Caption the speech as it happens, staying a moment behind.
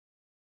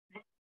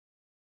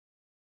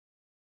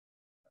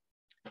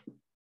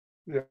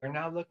We are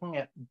now looking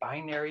at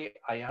binary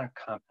ionic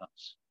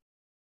compounds.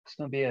 It's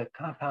going to be a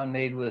compound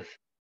made with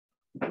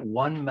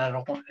one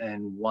metal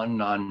and one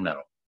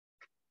non-metal.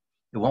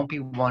 It won't be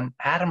one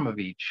atom of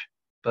each,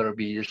 but it'll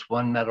be just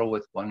one metal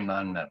with one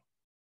non-metal.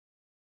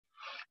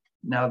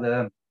 Now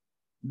the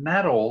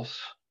metals,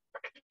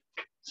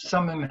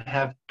 some of them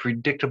have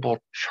predictable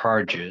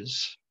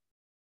charges,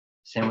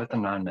 same with the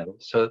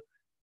non-metals. So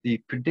the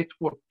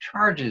predictable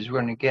charges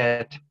we're going to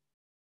get,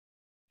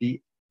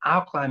 the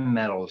alkaline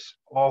metals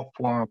all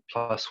form a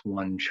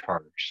 +1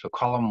 charge. So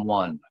column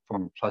 1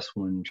 form a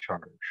 +1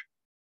 charge.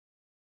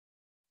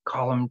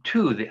 Column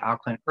 2, the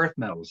alkaline earth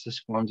metals, this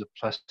forms a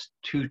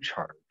 +2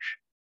 charge.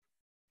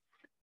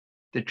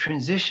 The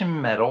transition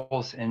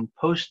metals and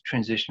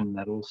post-transition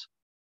metals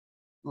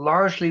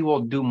largely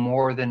will do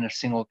more than a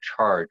single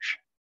charge.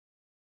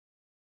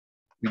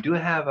 We do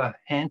have a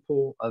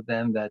handful of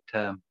them that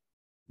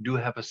do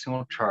have a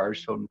single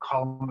charge. So in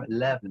column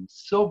 11,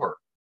 silver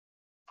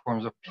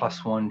forms a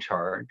 +1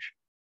 charge.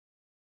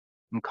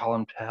 In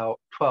column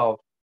 12,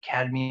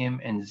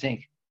 cadmium and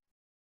zinc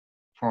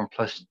form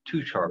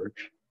 +2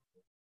 charge.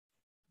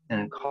 And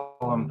in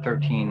column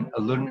 13,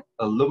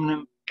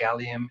 aluminum,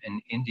 gallium,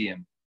 and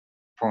indium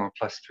form a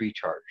 +3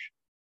 charge.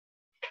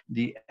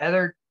 The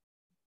other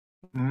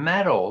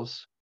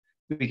metals,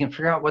 we can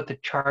figure out what the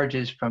charge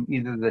is from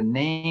either the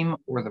name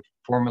or the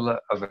formula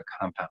of a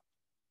compound.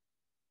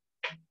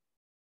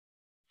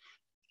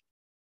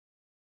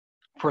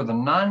 For the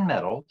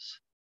nonmetals,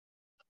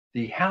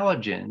 the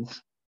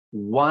halogens,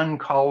 one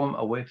column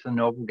away from the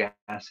noble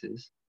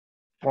gases,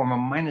 form a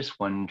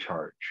 -1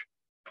 charge.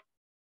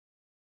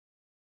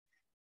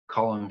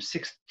 Column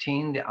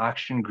 16, the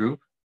oxygen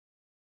group,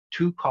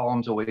 two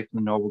columns away from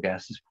the noble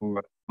gases, form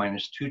a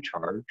 -2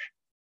 charge.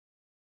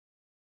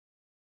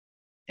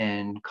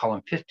 And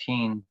column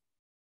 15,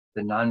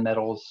 the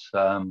nonmetals,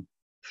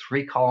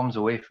 three columns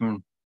away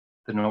from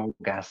the noble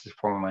gases,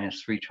 form a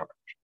 -3 charge.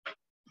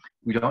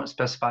 We don't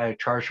specify a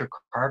charge for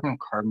carbon.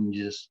 Carbon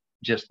is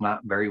just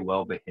not very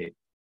well behaved.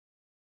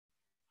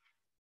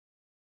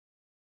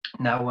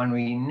 Now, when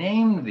we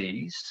name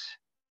these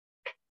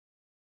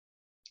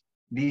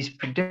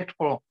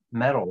predictable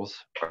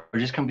metals are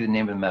just going to be the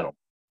name of the metal: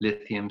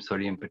 lithium,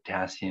 sodium,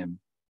 potassium,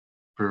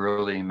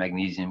 beryllium,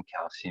 magnesium,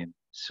 calcium,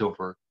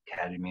 silver,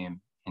 cadmium,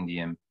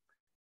 indium.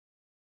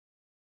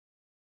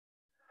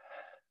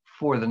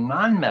 For the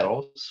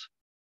nonmetals,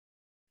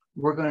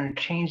 we're going to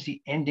change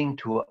the ending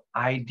to an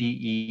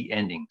IDE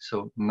ending.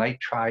 So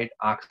nitride,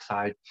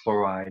 oxide,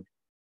 fluoride,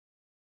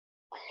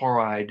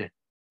 chloride,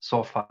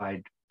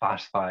 sulfide,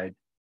 phosphide,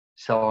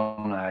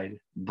 selenide,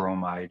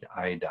 bromide,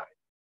 iodide.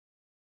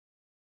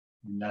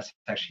 And that's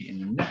actually in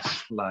the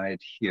next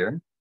slide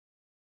here.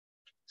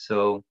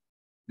 So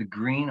the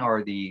green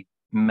are the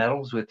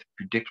metals with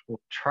predictable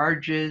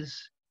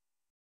charges.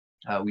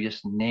 We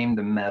just named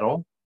the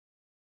metal.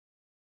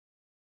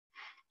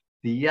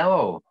 The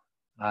yellow,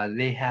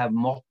 they have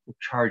multiple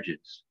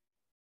charges.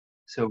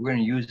 So we're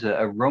going to use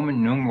a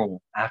Roman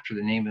numeral after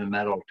the name of the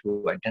metal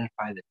to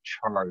identify the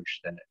charge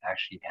that it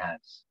actually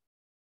has.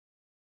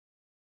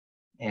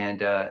 And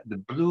the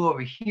blue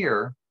over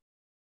here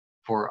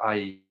for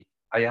a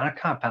ionic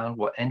compound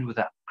will end with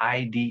an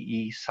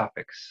IDE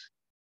suffix: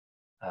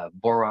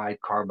 boride,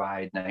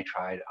 carbide,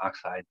 nitride,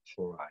 oxide,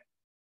 fluoride.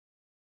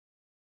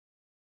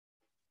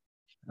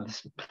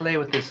 Let's play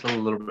with this a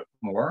little bit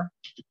more.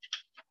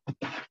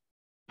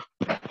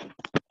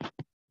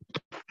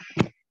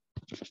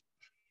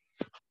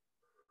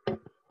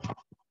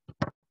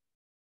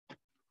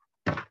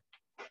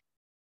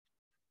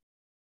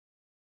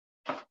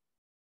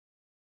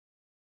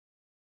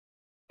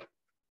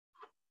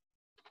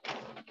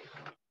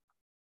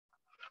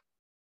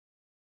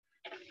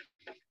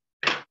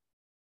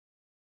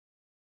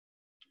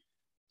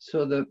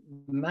 So the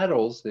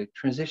metals, the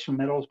transition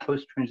metals,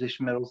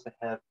 post-transition metals that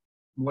have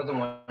more than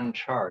one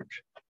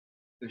charge,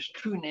 there's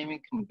two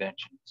naming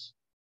conventions.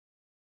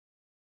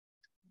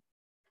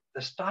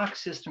 The stock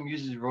system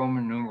uses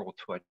Roman numeral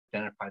to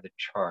identify the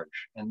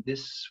charge, and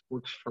this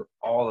works for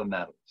all the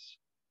metals.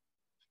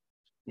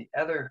 The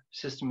other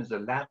system is the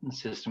Latin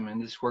system,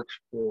 and this works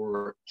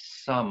for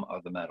some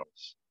of the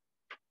metals.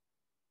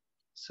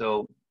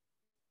 So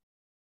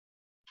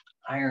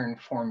iron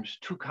forms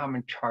two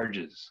common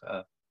charges,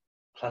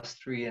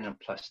 +3 and a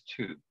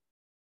 +2.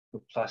 The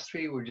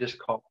 +3 we just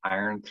call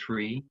iron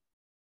 3.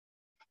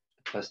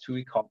 The +2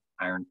 we call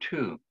iron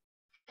 2.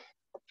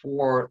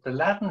 For the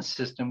Latin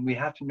system, we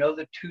have to know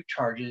the two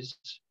charges.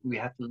 We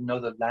have to know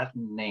the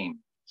Latin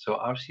name. So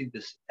obviously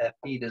this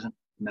Fe doesn't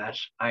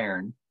match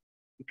iron.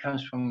 It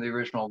comes from the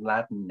original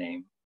Latin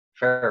name,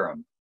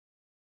 ferrum.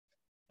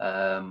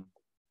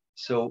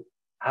 So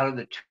out of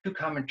the two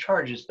common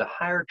charges, the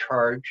higher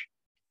charge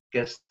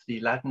gets the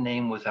Latin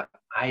name with an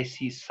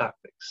IC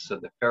suffix. So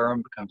the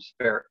ferrum becomes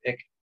ferric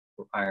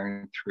for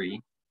iron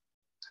 3.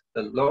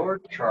 The lower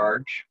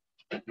charge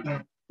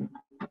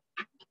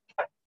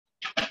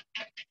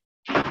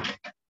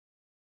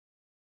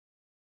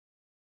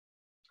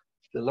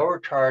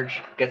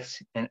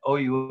gets an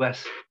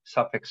OUS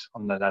suffix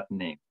on the Latin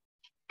name.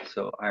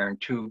 So iron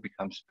 2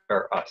 becomes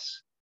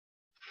Ferrous.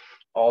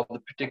 All the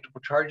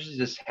predictable charges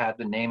just have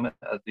the name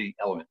of the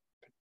element.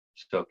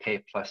 So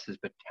K plus is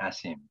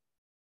potassium.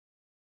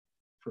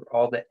 For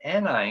all the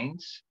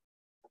anions,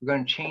 we're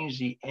going to change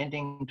the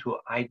ending to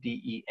an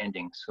IDE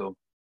ending. So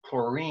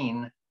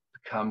chlorine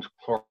becomes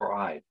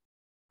chloride.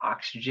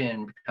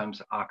 Oxygen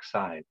becomes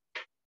oxide.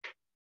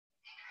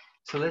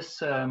 So let's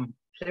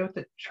play with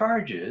the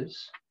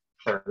charges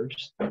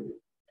first.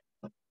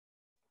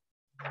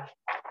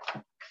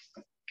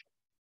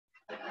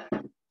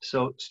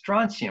 So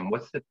strontium,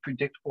 what's the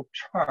predictable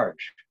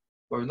charge?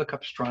 Well, we look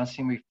up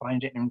strontium, we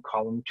find it in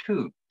column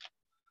 2.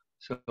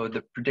 So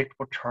the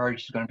predictable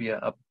charge is going to be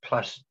a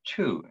 +2,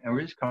 and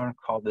we're just going to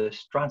call this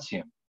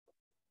strontium.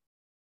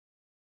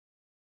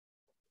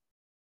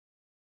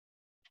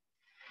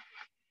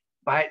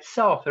 By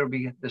itself, it'll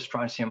be the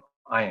strontium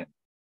ion.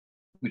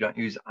 We don't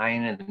use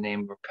ion in the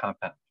name of a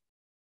compound.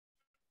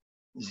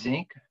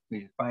 Zinc,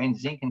 we find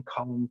zinc in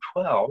column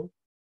 12.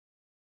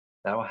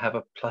 That will have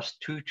a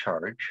 +2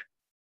 charge,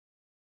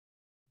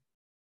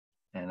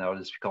 and that will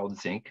just be called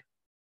zinc.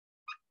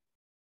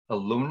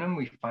 Aluminum,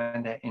 we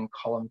find that in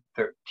column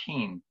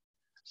 13.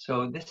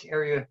 So this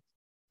area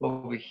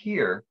over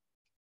here,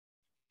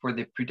 for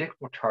the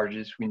predictable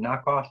charges, we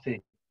knock off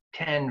the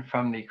 10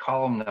 from the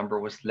column number.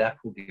 What's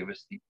left will give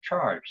us the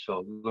charge. So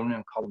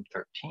aluminum column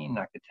 13,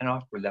 knock the 10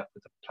 off, we're left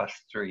with a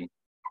 +3.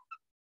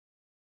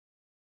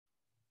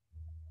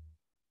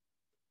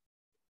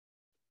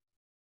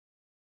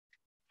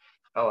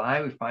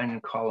 Li we find in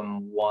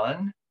column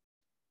 1,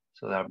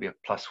 so that'll be a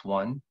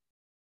 +1.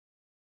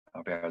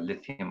 That'll be our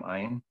lithium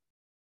ion.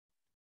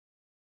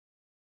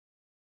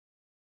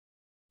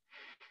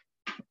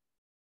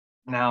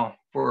 Now,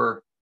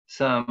 for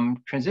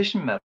some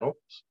transition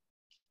metals,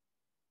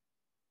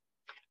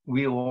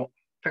 we will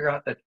figure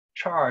out the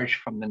charge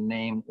from the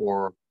name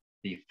or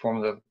the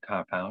formula of the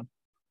compound.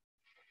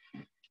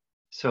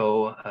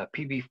 So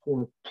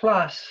Pb4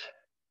 plus,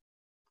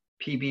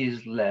 Pb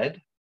is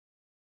lead.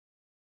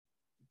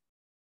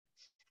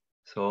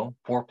 So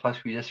 4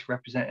 plus we just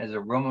represent as a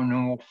Roman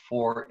numeral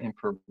 4 in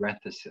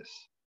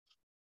parenthesis.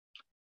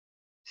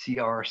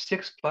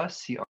 Cr6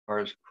 plus, Cr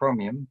is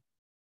chromium.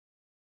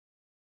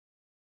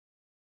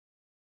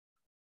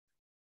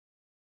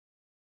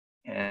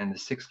 And the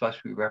 6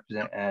 plus we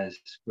represent as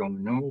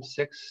Roman numeral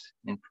 6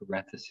 in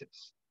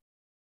parenthesis.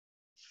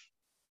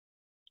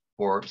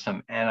 For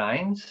some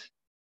anions,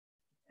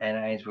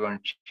 we're going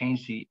to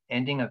change the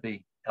ending of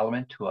the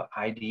element to an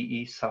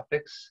IDE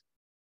suffix.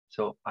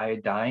 So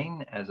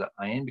iodine as an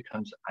ion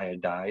becomes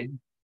iodide.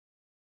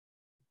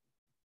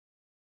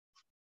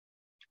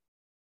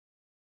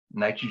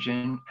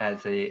 Nitrogen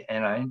as an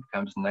anion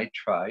becomes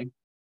nitride.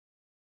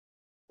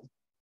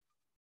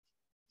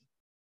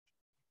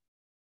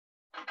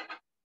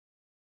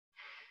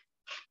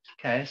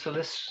 Okay, so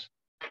let's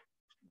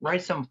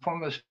write some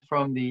formulas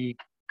from the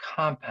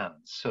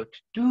compounds. So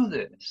to do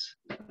this,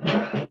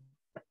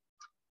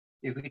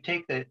 if we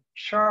take the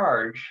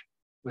charge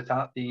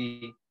without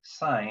the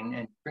sign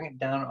and bring it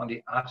down on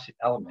the opposite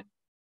element,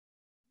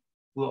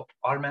 we'll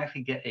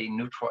automatically get a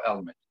neutral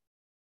element.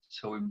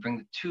 So we bring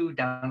the 2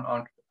 down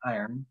onto the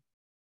iron,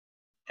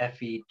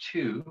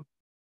 Fe2.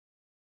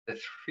 The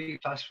 3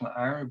 plus from the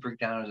iron we bring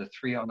down as a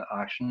 3 on the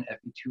oxygen,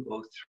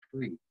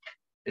 Fe2O3.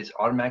 It's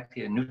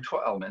automatically a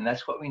neutral element, and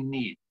that's what we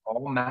need.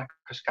 All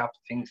macroscopic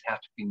things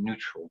have to be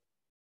neutral.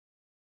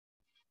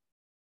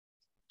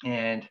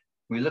 And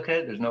when we look at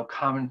it, there's no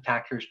common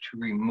factors to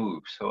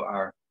remove. So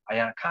our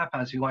ionic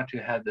compounds, we want to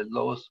have the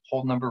lowest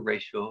whole number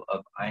ratio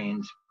of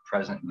ions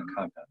present in the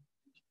compound.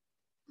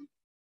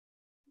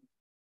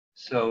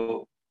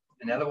 So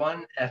another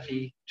one,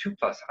 Fe2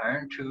 plus,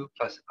 iron 2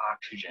 plus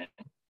oxygen.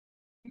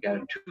 We got a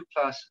 2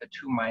 plus, a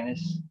 2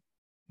 minus.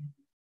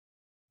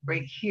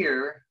 Right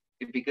here,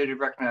 it'd be good to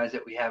recognize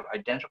that we have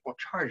identical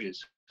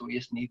charges, so we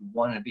just need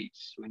one of each.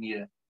 So we need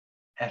a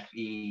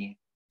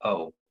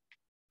FeO.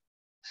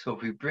 So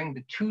if we bring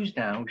the 2's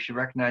down, we should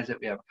recognize that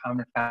we have a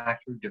common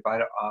factor,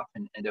 divide it off,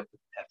 and end up with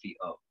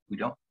FeO. We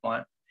don't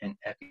want an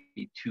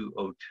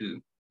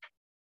Fe2O2.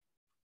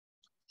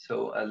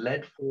 So a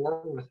lead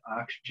 4 with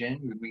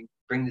oxygen, we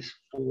bring this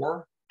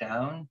 4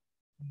 down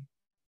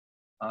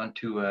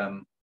onto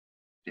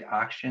the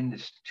oxygen,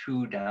 this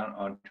 2 down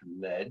onto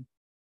lead.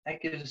 That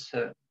gives us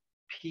a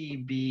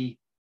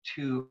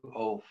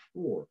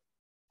Pb2O4.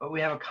 But we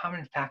have a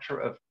common factor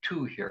of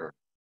 2 here.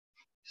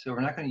 So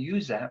we're not going to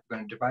use that. We're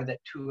going to divide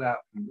that 2 out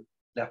and we're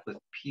left with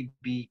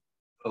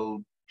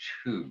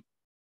PbO2.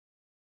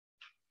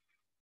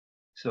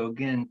 So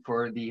again,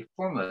 for the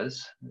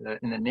formulas,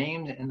 in the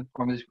names and the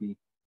formulas, we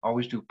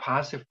always do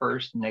positive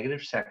first,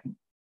 negative second.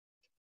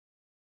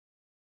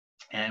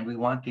 And we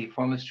want the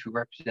formulas to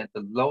represent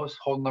the lowest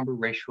whole number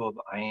ratio of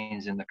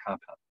ions in the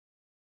compound.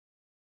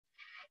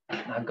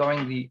 Now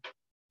going the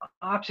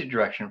opposite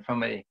direction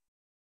from a,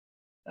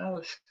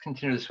 let's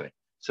continue this way.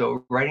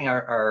 So writing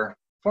our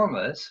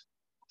formulas,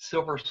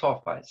 silver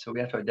sulfide. So we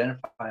have to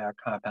identify our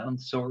compound.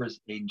 Silver is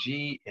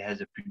Ag. It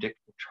has a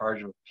predictable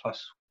charge of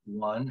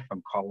 +1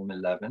 from column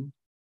 11.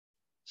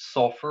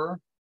 Sulfur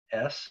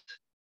S,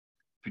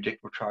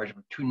 predictable charge of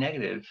 2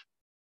 negative,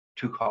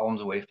 2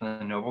 columns away from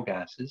the noble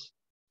gases.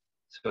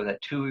 So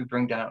that 2 we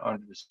bring down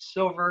onto the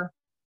silver.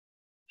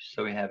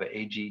 So we have an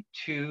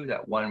Ag2,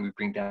 that 1 we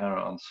bring down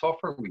on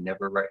sulfur. We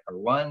never write our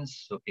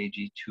 1s, so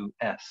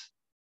Ag2S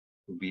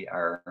will be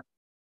our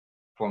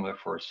formula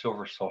for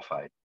silver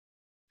sulfide.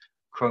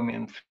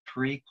 Chromium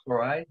 3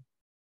 chloride.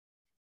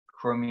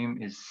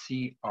 Chromium is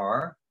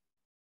Cr.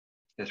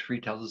 The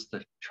 3 tells us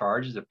the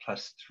charge is a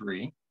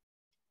 +3.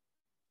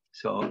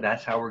 So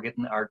that's how we're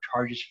getting our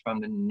charges from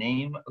the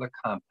name of the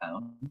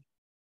compound.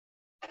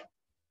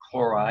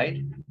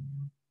 Chloride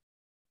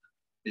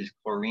is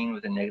chlorine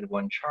with a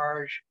 -1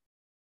 charge.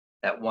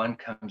 That 1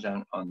 comes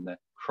down on the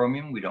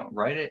chromium. We don't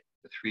write it.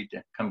 The 3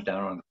 comes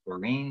down on the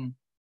chlorine.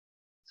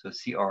 So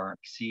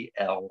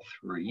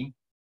CrCl3.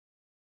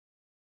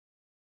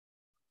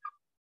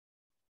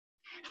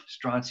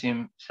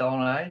 Strontium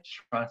selenide.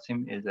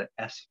 Strontium is a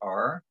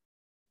Sr.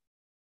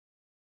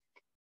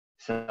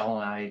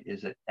 Selenide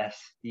is a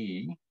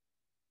Se.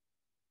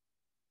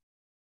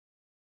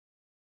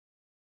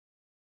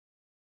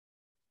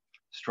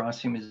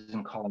 Strontium is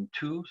in column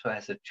 2, so it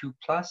has a 2+.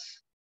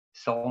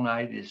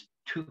 Selenide is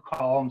 2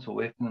 columns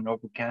away from the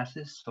noble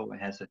gases, so it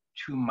has a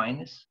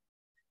 2-.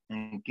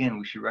 And again,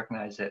 we should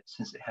recognize that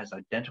since it has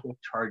identical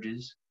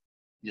charges,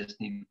 you just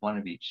need 1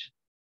 of each.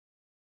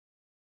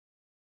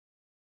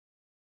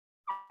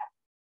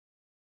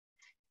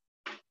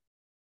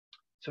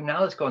 So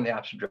now let's go in the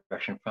opposite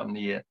direction from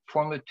the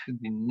formula to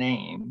the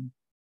name.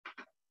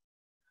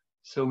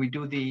 So we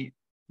do the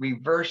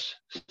reverse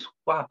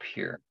swap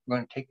here. We're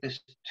going to take this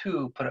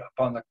 2, put it up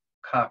on the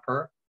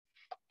copper,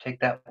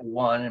 take that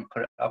 1 and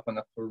put it up on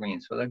the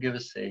chlorine. So that'll give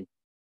us a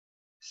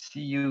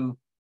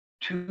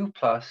Cu2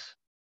 plus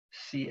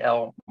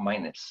Cl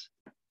minus.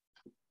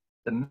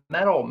 The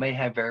metal may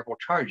have variable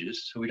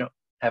charges, so we don't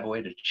have a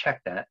way to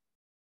check that.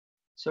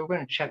 So we're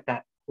going to check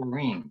that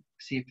chlorine,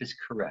 see if it's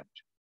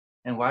correct.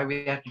 And why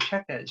we have to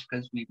check that is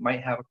because we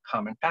might have a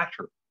common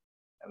factor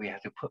that we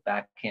have to put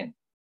back in.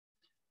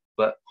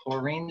 But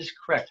chlorine is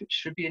correct. It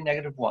should be a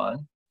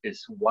 -1.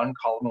 It's 1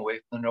 column away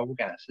from the noble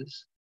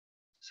gases.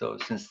 So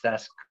since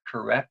that's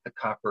correct, the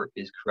copper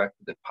is correct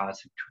with the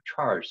 +2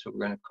 charge. So we're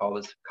going to call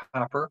this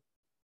copper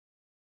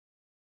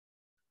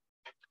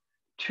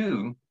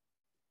 2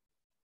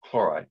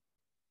 chloride.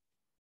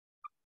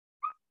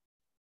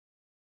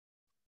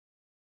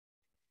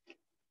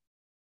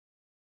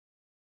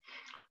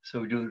 So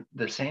we do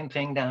the same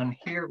thing down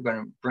here. We're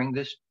going to bring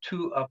this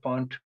 2 up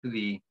onto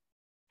the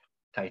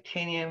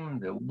titanium,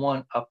 the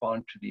 1 up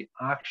onto the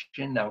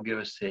oxygen. That will give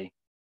us a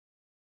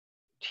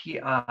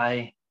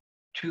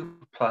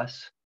Ti2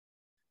 plus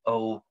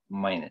O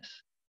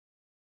minus.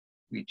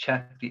 We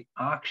check the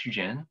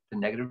oxygen, the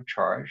negative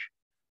charge.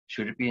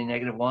 Should it be a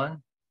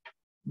 -1?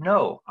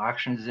 No,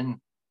 oxygen is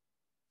in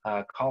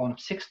column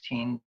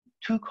 16,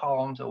 2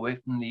 columns away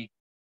from the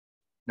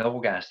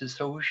noble gases,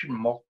 so we should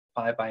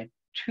multiply by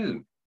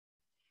 2.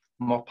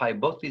 Multiply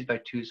both these by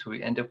 2, so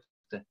we end up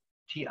with the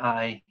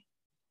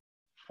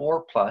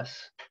Ti4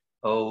 plus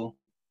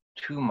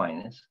O2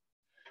 minus.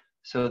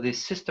 So the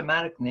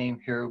systematic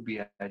name here will be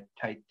a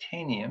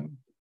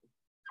titanium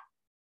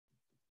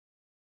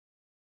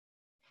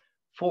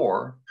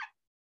 4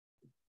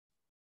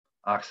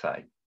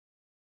 oxide.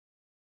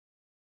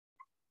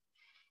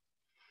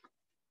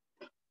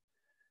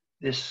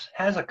 This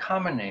has a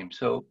common name,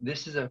 so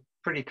this is a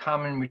pretty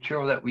common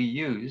material that we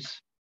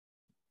use.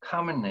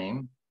 Common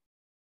name,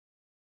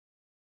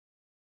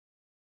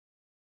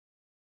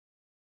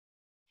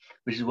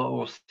 which is what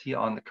we'll see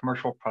on the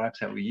commercial products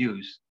that we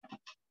use,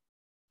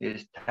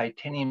 is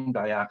titanium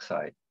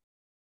dioxide.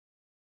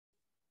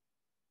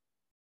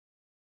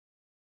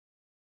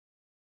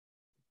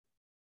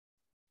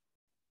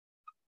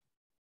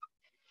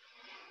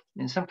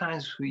 And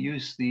sometimes we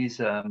use these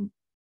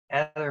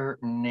other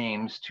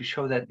names to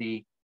show that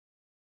the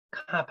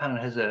compound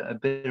has a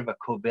bit of a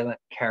covalent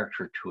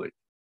character to it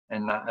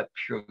and not a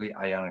purely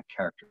ionic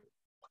character.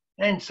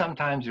 And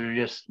sometimes they're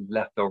just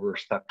leftover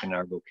stuck in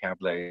our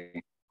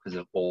vocabulary because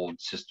of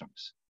old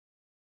systems.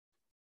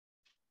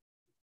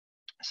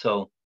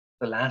 So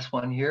the last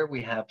one here,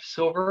 we have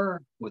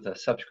silver with a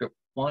subscript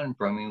 1,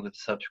 bromine with a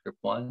subscript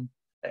 1.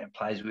 That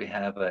implies we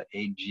have a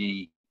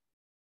Ag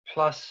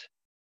plus,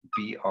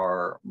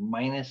 Br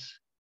minus.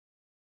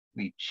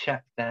 We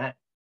check that.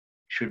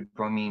 Should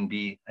bromine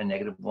be a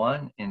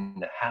 -1 in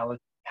the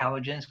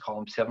halogens,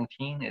 column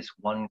 17 is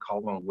 1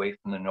 column away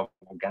from the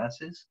noble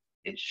gases.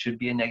 It should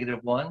be a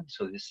 -1,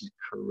 so this is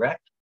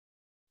correct.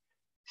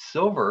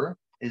 Silver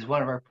is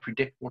one of our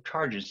predictable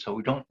charges, so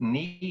we don't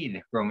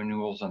need Roman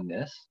numerals on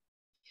this.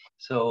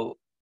 So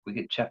we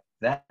could check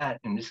that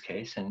in this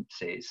case and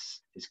say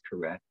it's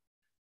correct.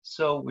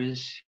 So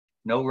with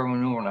no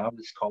Roman numeral now,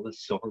 let's call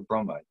this silver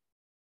bromide.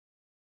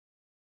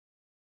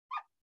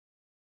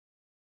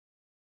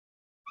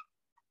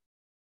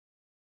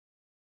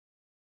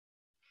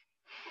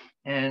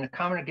 And a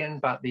comment again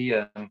about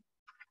the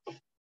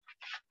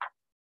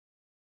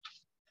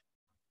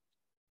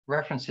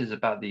references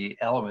about the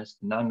elements,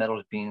 the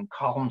nonmetals being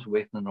columns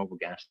away from the noble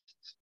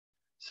gases.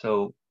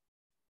 So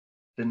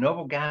the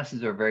noble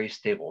gases are very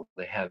stable.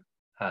 They have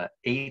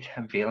 8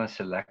 valence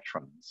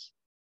electrons.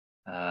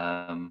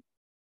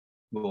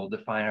 We'll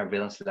define our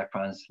valence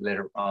electrons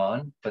later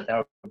on, but that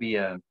will be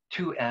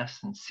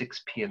 2s and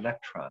 6p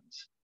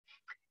electrons.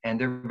 And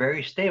they're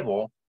very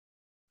stable.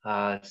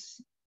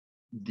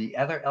 The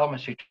other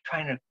elements are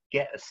trying to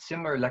get a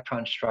similar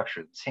electron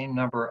structure, the same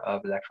number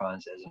of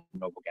electrons as a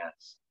noble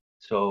gas.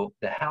 So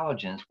the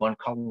halogens, one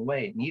column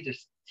away, need to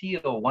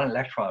steal 1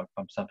 electron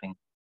from something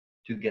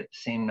to get the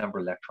same number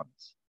of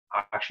electrons.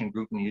 Oxygen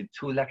group needed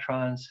 2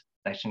 electrons,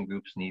 nitrogen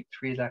groups need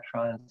 3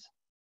 electrons.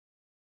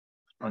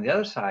 On the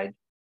other side,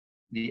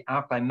 the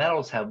alkali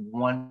metals have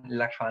 1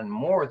 electron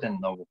more than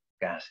noble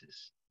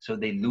gases, so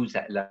they lose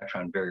that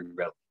electron very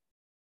readily.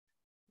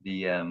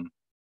 The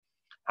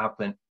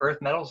alkaline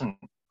earth metals in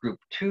group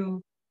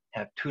 2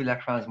 have 2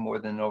 electrons more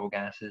than noble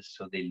gases,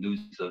 so they lose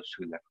those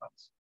 2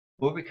 electrons.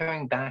 We'll be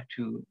coming back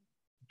to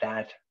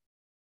that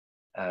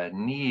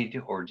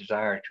need or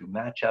desire to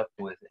match up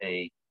with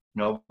a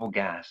noble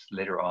gas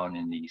later on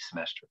in the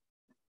semester.